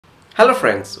Hello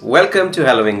friends, welcome to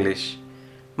Hello English.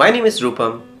 My name is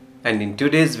Rupam and in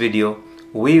today's video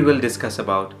we will discuss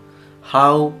about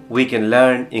how we can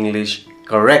learn English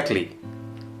correctly.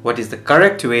 What is the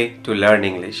correct way to learn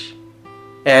English?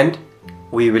 And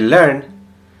we will learn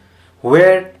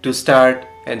where to start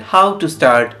and how to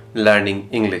start learning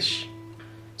English.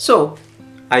 So,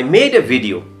 I made a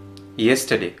video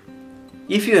yesterday.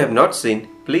 If you have not seen,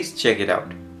 please check it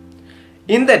out.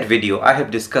 In that video, I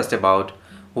have discussed about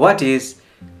what is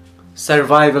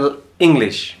survival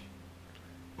English.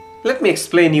 Let me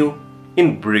explain you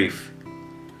in brief.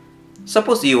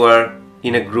 Suppose you are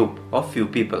in a group of few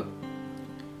people.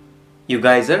 You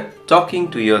guys are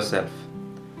talking to yourself.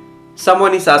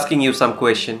 Someone is asking you some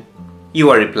question, you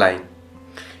are replying.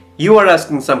 You are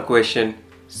asking some question,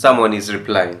 someone is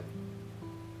replying.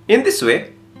 In this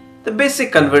way, the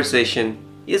basic conversation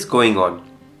is going on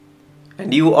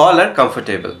and you all are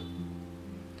comfortable.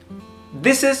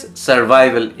 This is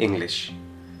survival English,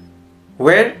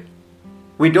 where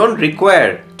we don't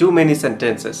require too many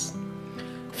sentences.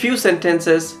 Few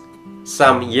sentences,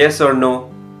 some yes or no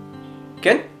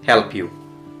can help you.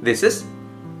 This is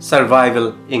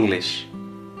survival English.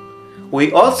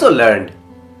 We also learned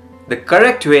the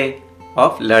correct way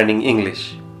of learning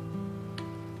English.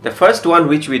 The first one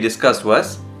which we discussed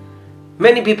was,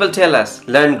 many people tell us,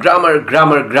 learn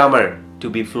grammar to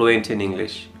be fluent in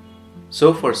English.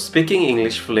 So for speaking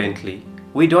English fluently,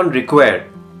 we don't require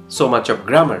so much of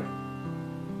grammar.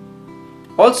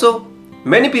 Also,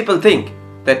 many people think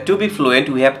that to be fluent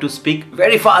we have to speak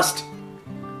very fast.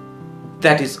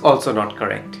 That is also not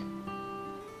correct.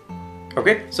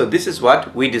 Okay, so this is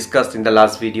what we discussed in the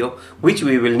last video, which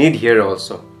we will need here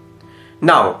also.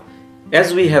 Now,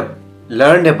 as we have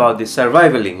learned about the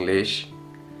survival English,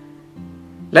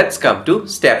 let's come to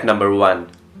step number 1.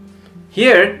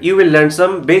 Here you will learn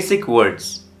some basic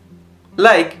words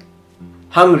like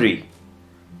hungry.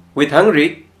 With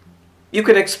hungry, you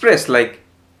can express like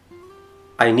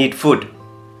I need food,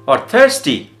 or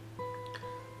thirsty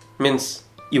means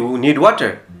you need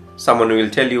water. Someone will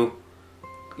tell you,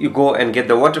 you go and get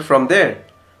the water from there,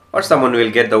 or someone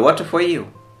will get the water for you.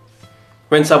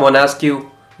 When someone asks you,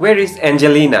 where is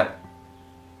Angelina?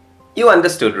 You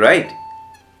understood, right?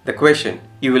 The question.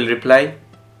 You will reply,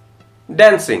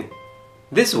 dancing.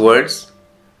 These words,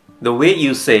 the way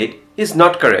you say it is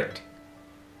not correct.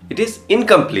 It is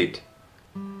incomplete.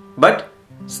 But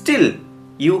still,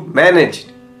 you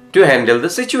managed to handle the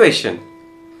situation.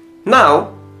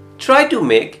 Now, try to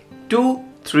make 2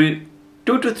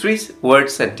 to 3 word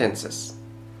sentences.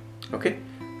 Okay?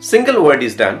 Single word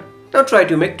is done. Now try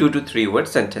to make 2 to 3 word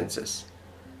sentences.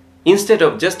 Instead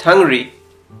of just hungry,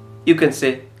 you can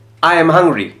say, I am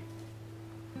hungry.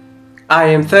 I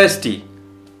am thirsty.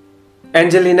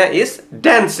 Angelina is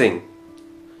dancing.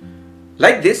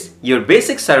 Like this, your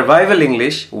basic survival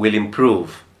English will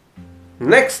improve.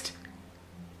 Next,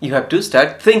 you have to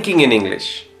start thinking in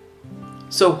English.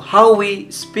 So how we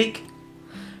speak?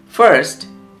 First,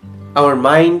 our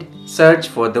mind search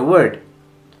for the word.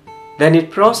 Then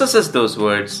it processes those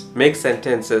words, makes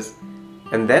sentences,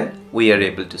 and then we are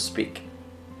able to speak.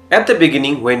 At the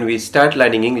beginning, when we start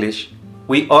learning English,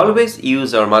 we always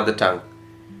use our mother tongue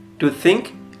to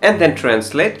think and then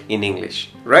translate in English,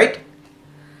 right?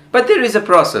 But there is a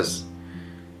process.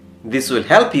 This will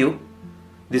help you.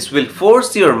 This will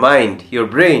force your mind, your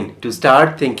brain to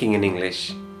start thinking in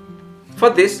English. For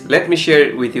this, let me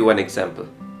share with you one example.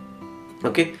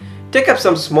 Okay? Take up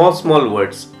some small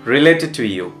words related to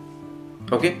you.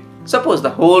 Okay? Suppose the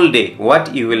whole day,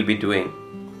 what you will be doing.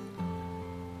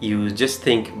 You just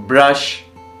think brush,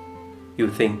 you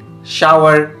think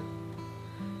shower,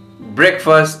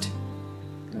 breakfast,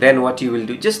 then what you will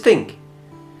do, just think.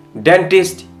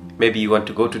 Dentist, maybe you want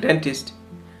to go to dentist.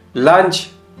 Lunch,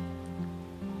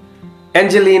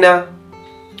 Angelina,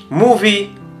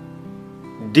 movie,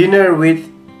 dinner with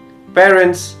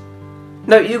parents.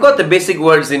 Now you got the basic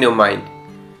words in your mind.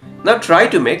 Now try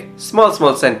to make small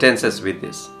sentences with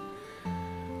this.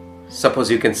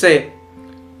 Suppose you can say,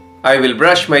 I will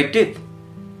brush my teeth.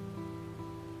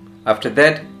 After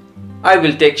that, I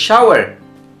will take shower.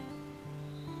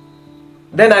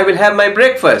 Then I will have my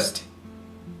breakfast.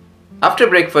 After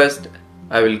breakfast,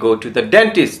 I will go to the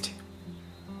dentist.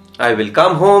 I will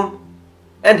come home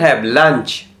and have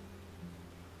lunch.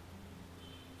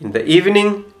 In the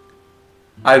evening,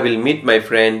 I will meet my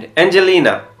friend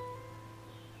Angelina.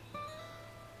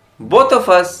 Both of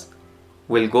us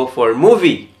will go for a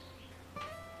movie.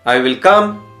 I will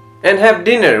come and have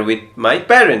dinner with my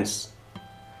parents.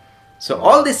 So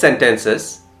all these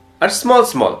sentences are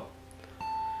small.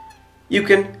 You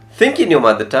can think in your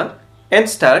mother tongue and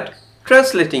start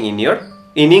translating in your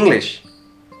in English.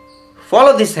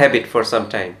 Follow this habit for some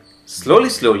time.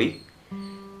 Slowly,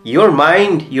 your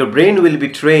mind, your brain will be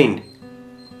trained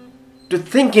to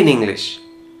think in English.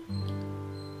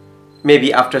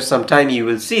 Maybe after some time you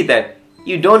will see that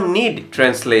you don't need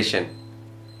translation.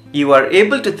 You are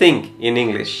able to think in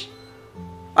English.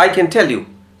 I can tell you,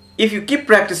 if you keep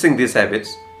practicing these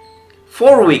habits,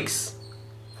 4 weeks,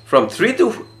 from 3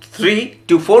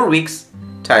 to 4 weeks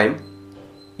time,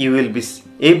 you will be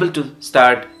able to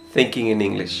start thinking in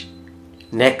English.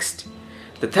 Next,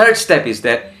 the third step is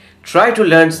that try to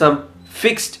learn some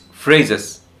fixed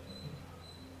phrases.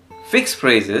 Fixed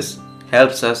phrases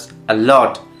helps us a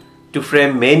lot to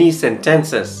frame many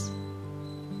sentences.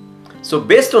 So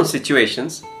based on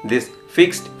situations, these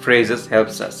fixed phrases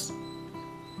helps us.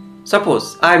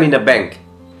 Suppose I am in a bank.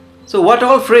 So what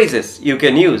all phrases you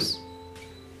can use?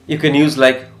 You can use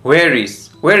like where is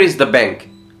the bank?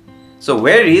 So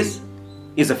where is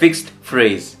a fixed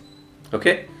phrase.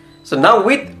 Okay? So now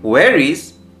with where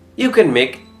is, you can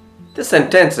make the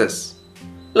sentences.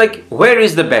 Like where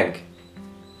is the bank?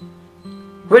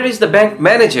 Where is the bank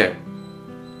manager?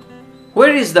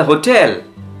 Where is the hotel?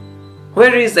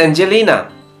 Where is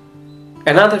Angelina?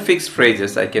 Another fixed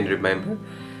phrases I can remember.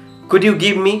 Could you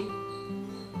give me?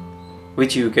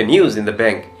 Which you can use in the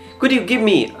bank. Could you give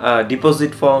me a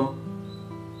deposit form?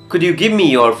 Could you give me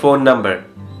your phone number?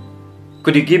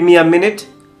 Could you give me a minute?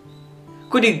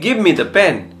 Could you give me the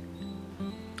pen?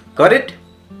 Got it?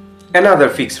 Another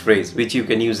fixed phrase which you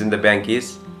can use in the bank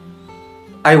is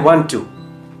I want to.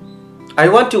 I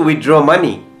want to withdraw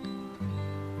money.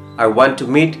 I want to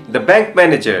meet the bank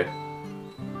manager.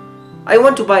 I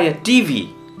want to buy a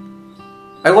TV.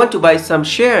 I want to buy some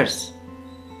shares.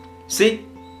 See?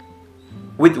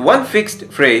 With one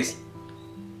fixed phrase,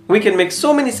 we can make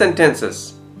so many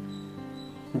sentences.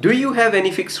 Do you have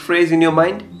any fixed phrase in your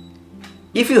mind?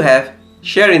 If you have,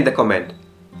 share in the comment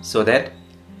so that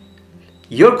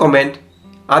your comment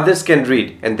others can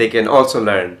read and they can also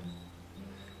learn.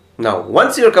 Now,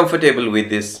 once you're comfortable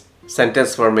with this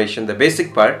sentence formation, the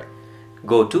basic part,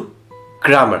 go to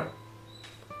grammar.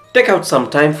 Take out some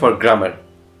time for grammar.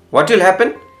 What will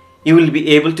happen? You will be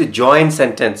able to join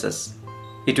sentences.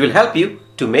 It will help you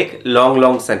to make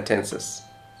long sentences.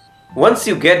 Once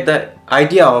you get the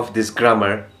idea of this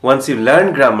grammar, once you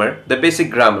learn grammar, the basic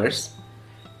grammars,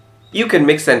 you can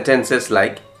make sentences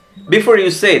like, before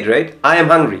you said, right, I am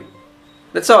hungry.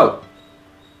 That's all.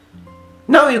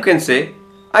 Now you can say,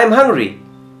 I am hungry.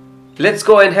 Let's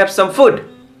go and have some food.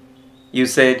 You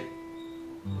said,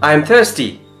 I am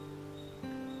thirsty.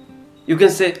 You can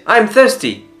say, I am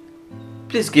thirsty.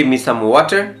 Please give me some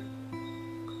water.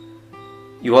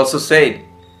 You also said,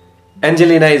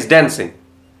 Angelina is dancing.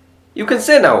 You can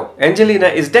say now, Angelina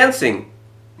is dancing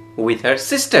with her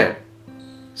sister.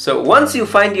 So once you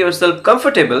find yourself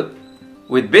comfortable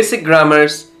with basic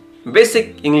grammars,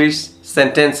 basic English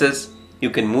sentences, you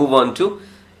can move on to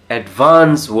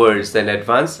advanced words and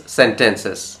advanced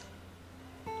sentences.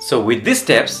 So with these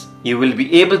steps, you will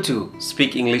be able to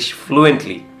speak English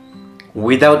fluently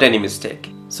without any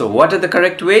mistake. So what are the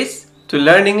correct ways to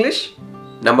learn English?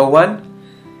 Number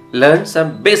 1, learn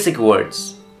some basic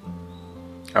words.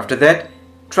 After that,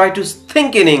 try to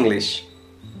think in English.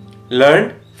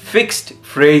 Learn fixed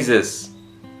phrases.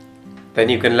 Then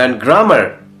you can learn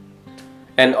grammar.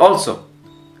 And also,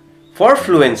 for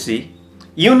fluency,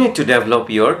 you need to develop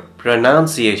your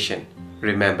pronunciation.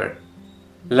 Remember,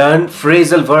 learn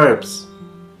phrasal verbs.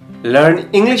 Learn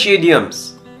English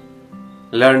idioms.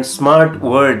 Learn smart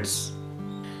words.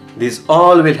 These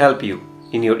all will help you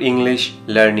in your English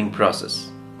learning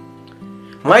process.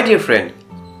 My dear friend,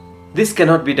 this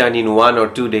cannot be done in 1 or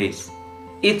 2 days.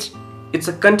 It's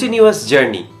a continuous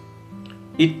journey.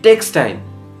 It takes time.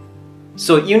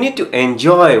 So you need to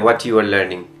enjoy what you are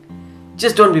learning.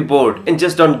 Just don't be bored and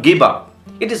just don't give up.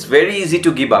 It is very easy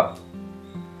to give up.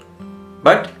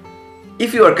 But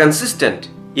if you are consistent,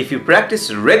 if you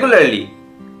practice regularly,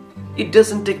 it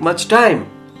doesn't take much time.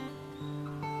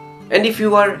 And if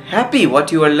you are happy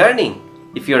what you are learning,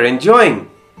 if you are enjoying,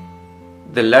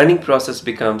 the learning process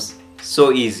becomes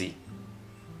so easy.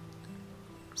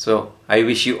 So I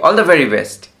wish you all the very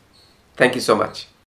best. Thank you so much.